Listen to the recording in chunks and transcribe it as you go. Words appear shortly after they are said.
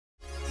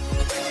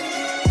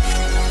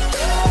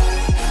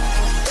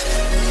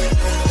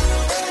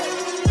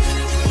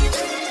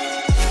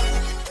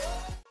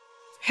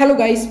Hello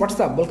guys, what's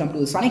up? Welcome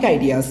to Sonic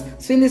Ideas.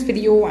 So in this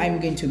video, I'm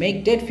going to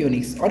make Dead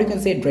Phoenix, or you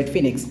can say Dread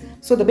Phoenix.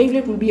 So the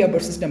Beyblade will be a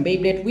burst system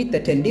Beyblade with the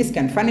 10 disc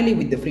and finally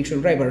with the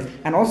friction driver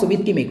and also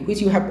with gimmick,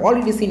 which you have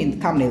already seen in the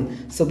thumbnail.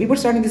 So before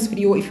starting this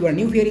video, if you are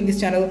new here in this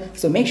channel,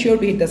 so make sure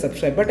to hit the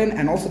subscribe button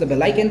and also the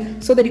bell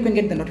icon so that you can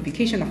get the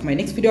notification of my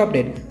next video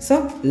update.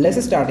 So let's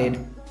start it.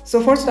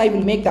 So first I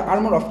will make the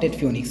armor of Dead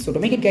Phoenix. So to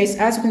make it guys,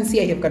 as you can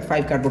see I have cut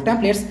 5 cardboard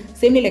templates,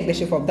 samely like the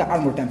shape of the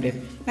armor template.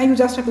 Now you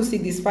just have to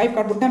stick these 5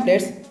 cardboard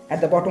templates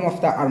at the bottom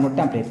of the armor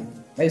template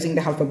by using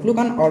the help of glue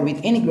gun or with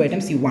any glue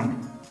items you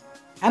want.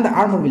 And the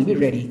armor will be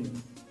ready.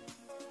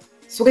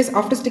 So guys,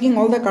 after sticking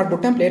all the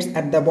cardboard templates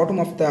at the bottom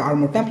of the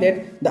armor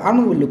template, the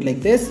armor will look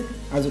like this.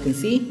 As you can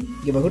see,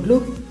 give a good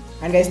look.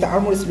 And guys, the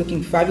armor is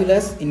looking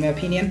fabulous in my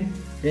opinion.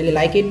 Really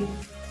like it.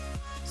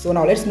 So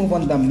now let's move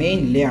on the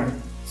main layer.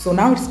 So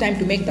now it's time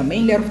to make the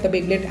main layer of the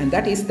Beyblade, and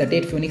that is the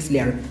Dead Phoenix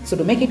layer. So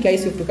to make it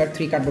guys, you have to cut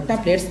 3 cardboard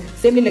templates,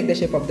 samely like the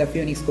shape of the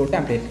Phoenix core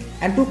template,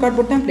 and 2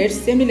 cardboard templates,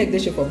 samely like the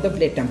shape of the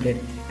blade template.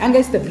 And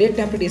guys, the blade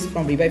template is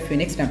from Revive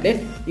Phoenix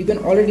template. You can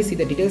already see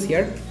the details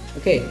here.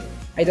 Okay,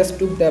 I just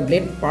took the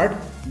blade part,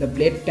 the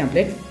blade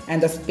template,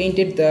 and just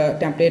painted the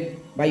template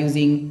by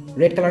using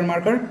red color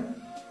marker,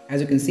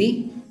 as you can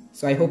see.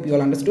 So I hope you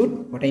all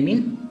understood what I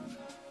mean.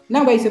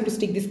 Now guys, you have to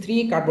stick these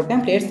 3 cardboard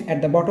templates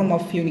at the bottom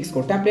of Phoenix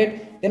core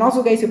template. Then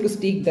also guys, you have to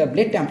stick the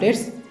blade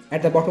templates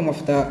at the bottom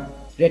of the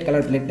red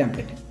color blade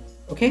template.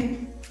 Okay.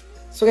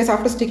 So guys,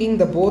 after sticking,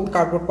 the both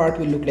cardboard part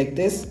will look like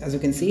this. As you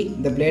can see,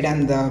 the blade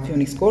and the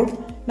Phoenix core.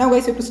 Now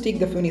guys, you have to stick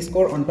the Phoenix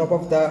core on top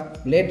of the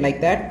blade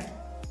like that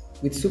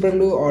with super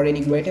glue or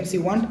any glue items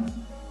you want.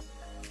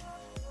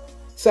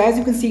 So as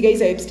you can see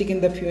guys, I have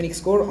sticking the Phoenix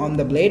core on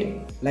the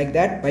blade like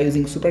that by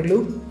using super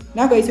glue.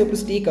 Now guys, you have to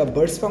stick a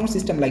burst found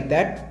system like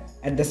that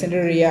at the center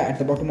area at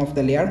the bottom of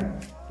the layer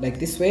like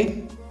this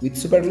way with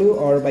super glue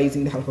or by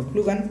using the help of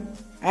glue gun.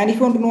 And if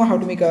you want to know how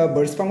to make a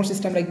burst former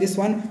system like this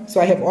one, so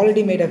I have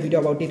already made a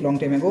video about it long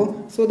time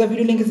ago. So the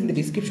video link is in the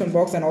description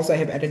box, and also I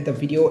have added the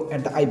video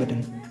at the I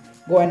button.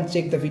 Go and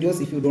check the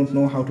videos if you don't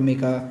know how to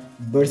make a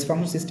burst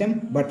former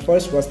system, but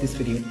first watch this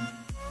video.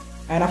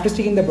 And after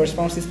sticking the burst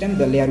former system,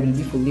 the layer will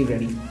be fully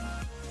ready.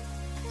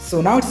 So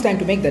now it's time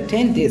to make the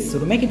 10 disc. So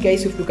to make it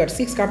guys, you have to cut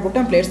 6 cardboard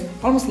templates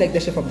almost like the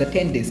shape of the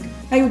 10 disc.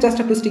 Now you just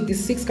have to stick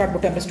these 6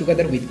 cardboard templates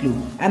together with glue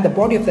and the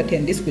body of the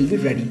 10 disc will be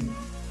ready.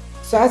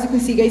 So as you can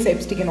see guys,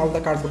 I've sticking all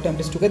the cardboard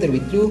templates together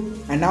with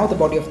glue and now the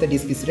body of the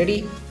disc is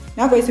ready.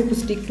 Now guys, you have to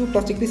stick 2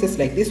 plastic pieces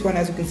like this one,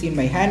 as you can see in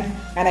my hand,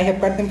 and I have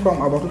cut them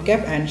from a bottle cap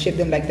and shaped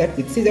them like that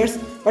with scissors.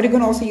 But you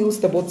can also use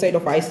the both side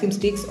of ice cream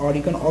sticks, or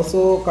you can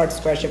also cut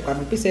square shaped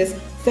cardboard pieces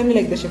similar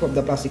like the shape of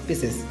the plastic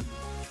pieces,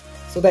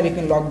 so that you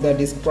can lock the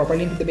disc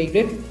properly into the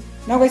Beyblade.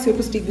 Now guys, you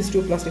have to stick these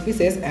 2 plastic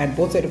pieces at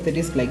both sides of the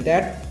disc like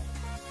that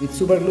with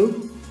super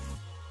glue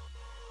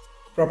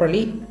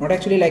properly. Not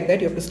actually like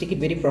that, you have to stick it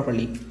very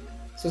properly.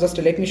 So just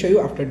let me show you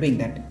after doing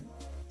that.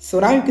 So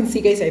now you can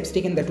see guys, I have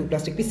taken the 2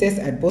 plastic pieces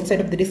at both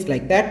sides of the disc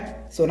like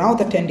that. So now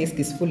the 10 disc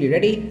is fully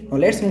ready. Now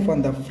let's move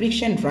on the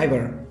friction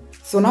driver.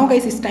 So now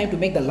guys, it's time to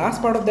make the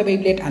last part of the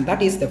Beyblade, and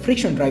that is the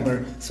friction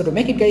driver. So to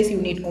make it guys, you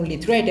need only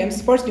 3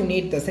 items. First you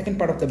need the second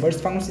part of the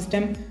burst founder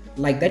system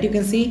like that you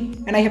can see.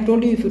 And I have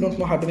told you if you don't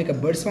know how to make a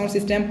burst founder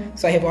system,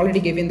 so I have already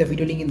given the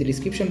video link in the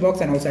description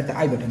box and also at the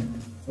I button.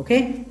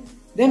 Okay.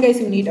 Then guys,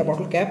 you need a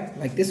bottle cap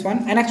like this one,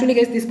 and actually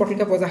guys, this bottle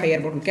cap was a higher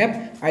bottle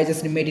cap. I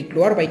just made it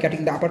lower by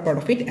cutting the upper part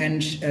of it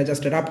and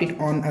just wrapped it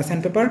on a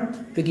sandpaper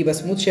to give a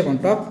smooth shape on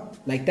top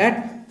like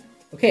that.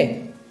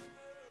 Okay.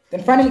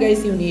 Then finally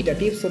guys, you need a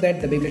tip so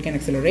that the Beyblade can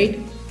accelerate.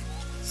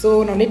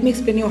 So now let me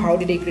explain you how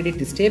did I create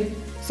this tip.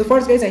 So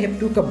first guys, I have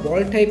took a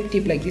ball type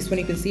tip like this one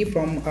you can see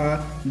from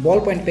a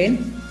ballpoint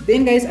pen.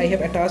 Then guys, I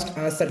have attached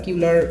a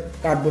circular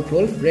cardboard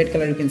roll, red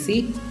color you can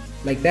see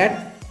like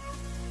that.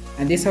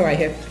 And this is how I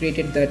have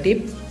created the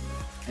tip.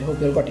 I hope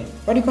you all got it.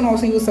 But you can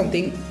also use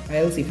something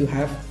else if you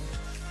have.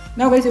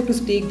 Now guys, you have to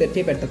stick the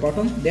tip at the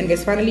bottom. Then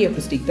guys, finally you have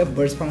to stick the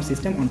burst form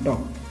system on top.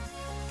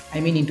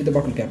 I mean into the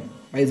bottle cap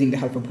by using the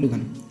help of glue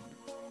gun.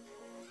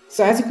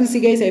 So as you can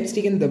see guys, I have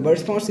taken the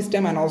burst form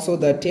system and also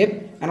the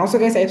tip. And also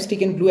guys, I have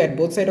taken glue at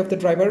both sides of the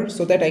driver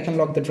so that I can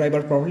lock the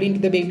driver properly into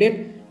the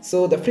Beyblade.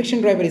 So the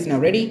friction driver is now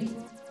ready.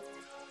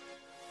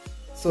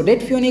 So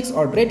Dead Phoenix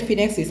or Dread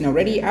Phoenix is now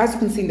ready, as you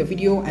can see in the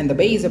video, and the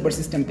Beys is a burst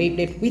system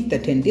Beyblade with the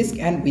 10 disc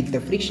and with the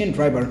friction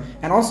driver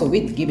and also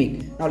with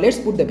gimmick. Now let's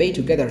put the Bey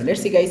together.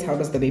 Let's see guys how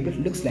does the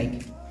Beyblade looks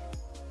like.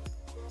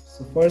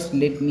 So first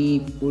let me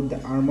put the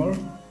armor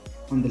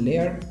on the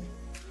layer.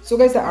 So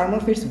guys, the armor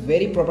fits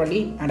very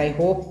properly, and I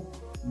hope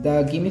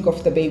the gimmick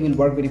of the Bey will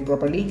work very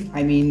properly.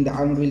 I mean the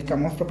armor will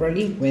come off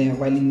properly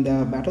while in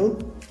the battle.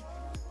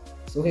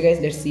 So okay guys,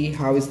 let's see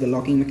how is the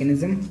locking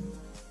mechanism.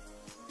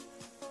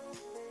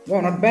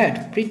 Wow, not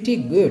bad, pretty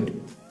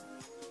good.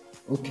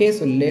 Okay,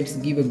 so let's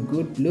give a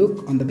good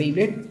look on the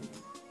Beyblade.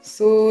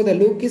 So the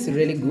look is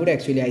really good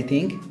actually, I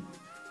think.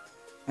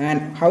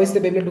 And how is the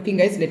Beyblade looking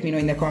guys? Let me know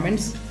in the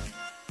comments.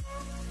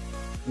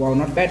 Wow,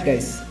 not bad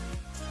guys.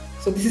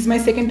 So this is my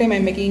second time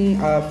I'm making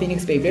a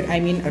Phoenix Beyblade, I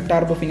mean a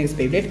Turbo Phoenix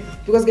Beyblade,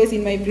 because guys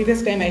in my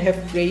previous time I have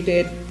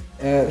created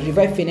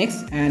Revive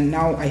Phoenix, and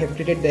now I have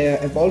created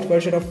the evolved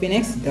version of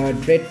Phoenix, the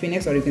Dread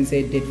Phoenix, or you can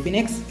say Dead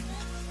Phoenix,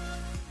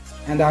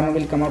 and the armor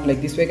will come out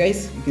like this way,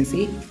 guys. You can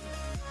see.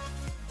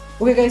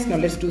 Okay guys, now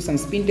let's do some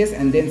spin tests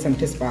and then some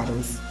test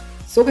battles.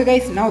 So okay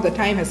guys, now the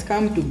time has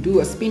come to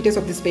do a spin test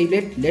of this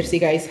Beyblade. Let's see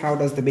guys how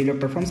does the Beyblade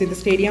performs in the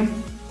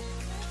stadium.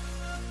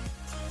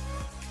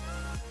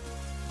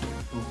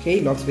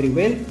 Okay, locks very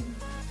well.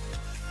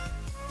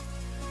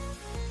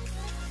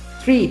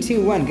 3,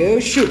 2, 1, go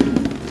shoot!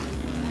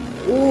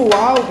 Oh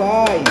wow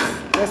guys,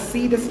 just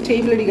see the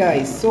stability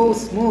guys, so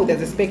smooth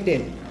as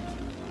expected.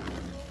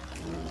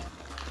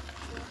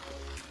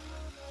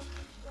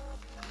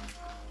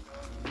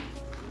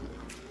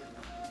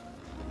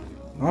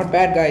 Not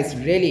bad guys,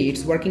 really,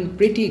 it's working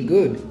pretty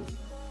good.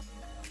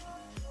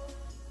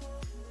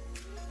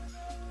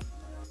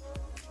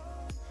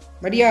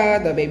 But yeah,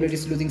 the Beyblade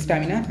is losing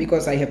stamina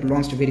because I have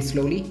launched very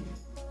slowly.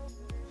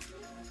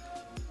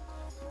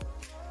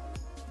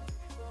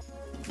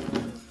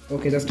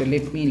 Okay, just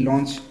let me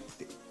launch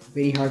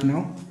very hard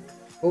now.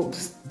 Oh,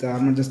 the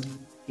armor just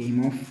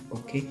came off.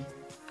 Okay.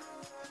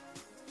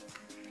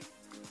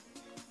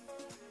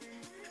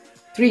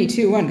 3,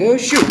 2, 1, go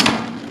shoot!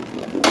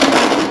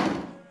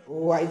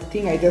 Oh, I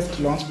think I just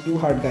launched too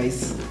hard,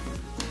 guys.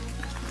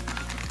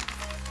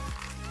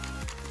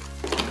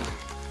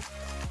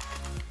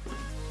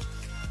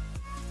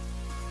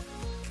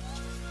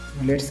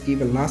 Let's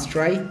give a last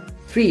try.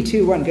 3,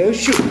 2, 1, go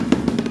shoot!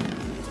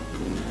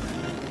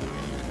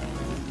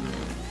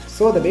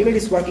 So the Beyblade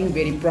is working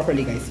very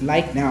properly guys,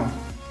 like now.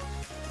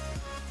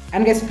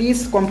 And guys,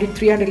 please complete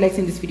 300 likes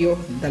in this video.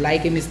 The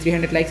like aim is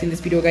 300 likes in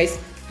this video guys.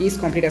 Please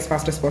complete as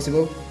fast as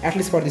possible, at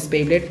least for this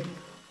Beyblade.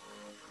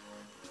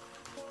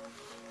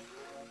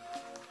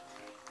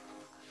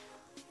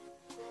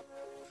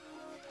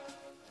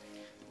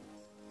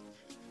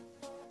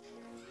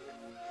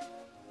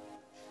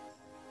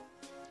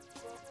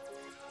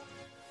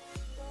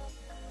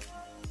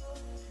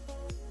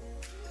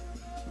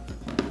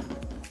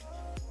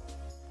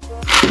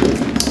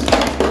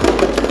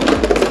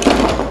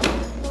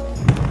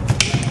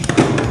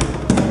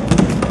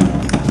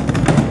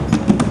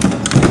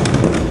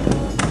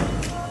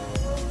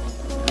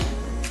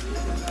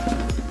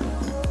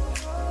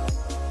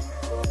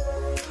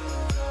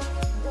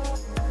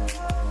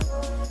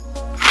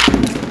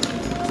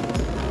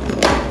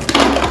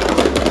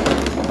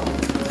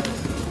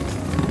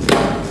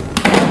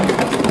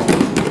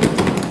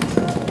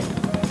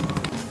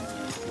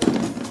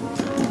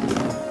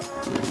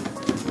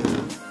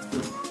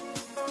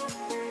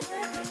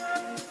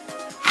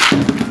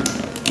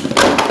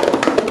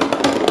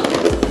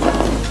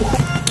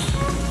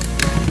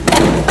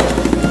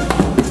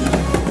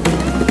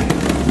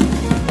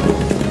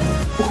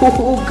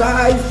 Oh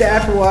guys,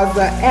 that was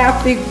an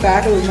epic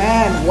battle,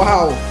 man.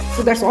 Wow.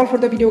 So that's all for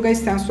the video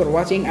guys. Thanks for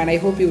watching, and I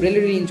hope you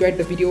really enjoyed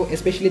the video,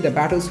 especially the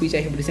battles which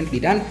I have recently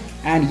done.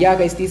 And yeah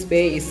guys, this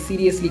Bey is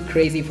seriously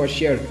crazy for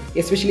sure,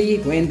 especially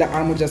when the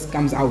armor just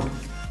comes out.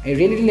 I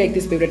really like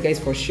this Beyblade guys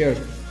for sure.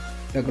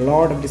 The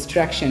Lord of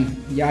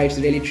Distraction. Yeah, it's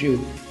really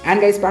true. And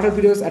guys, battle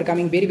videos are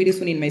coming very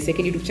soon in my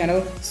second YouTube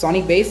channel,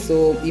 Sonic Beys.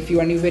 So if you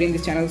are new here in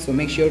this channel, so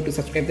make sure to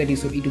subscribe that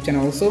YouTube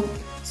channel also,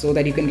 so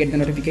that you can get the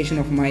notification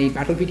of my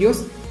battle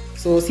videos.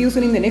 So see you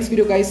soon in the next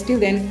video guys. Till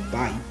then,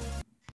 bye.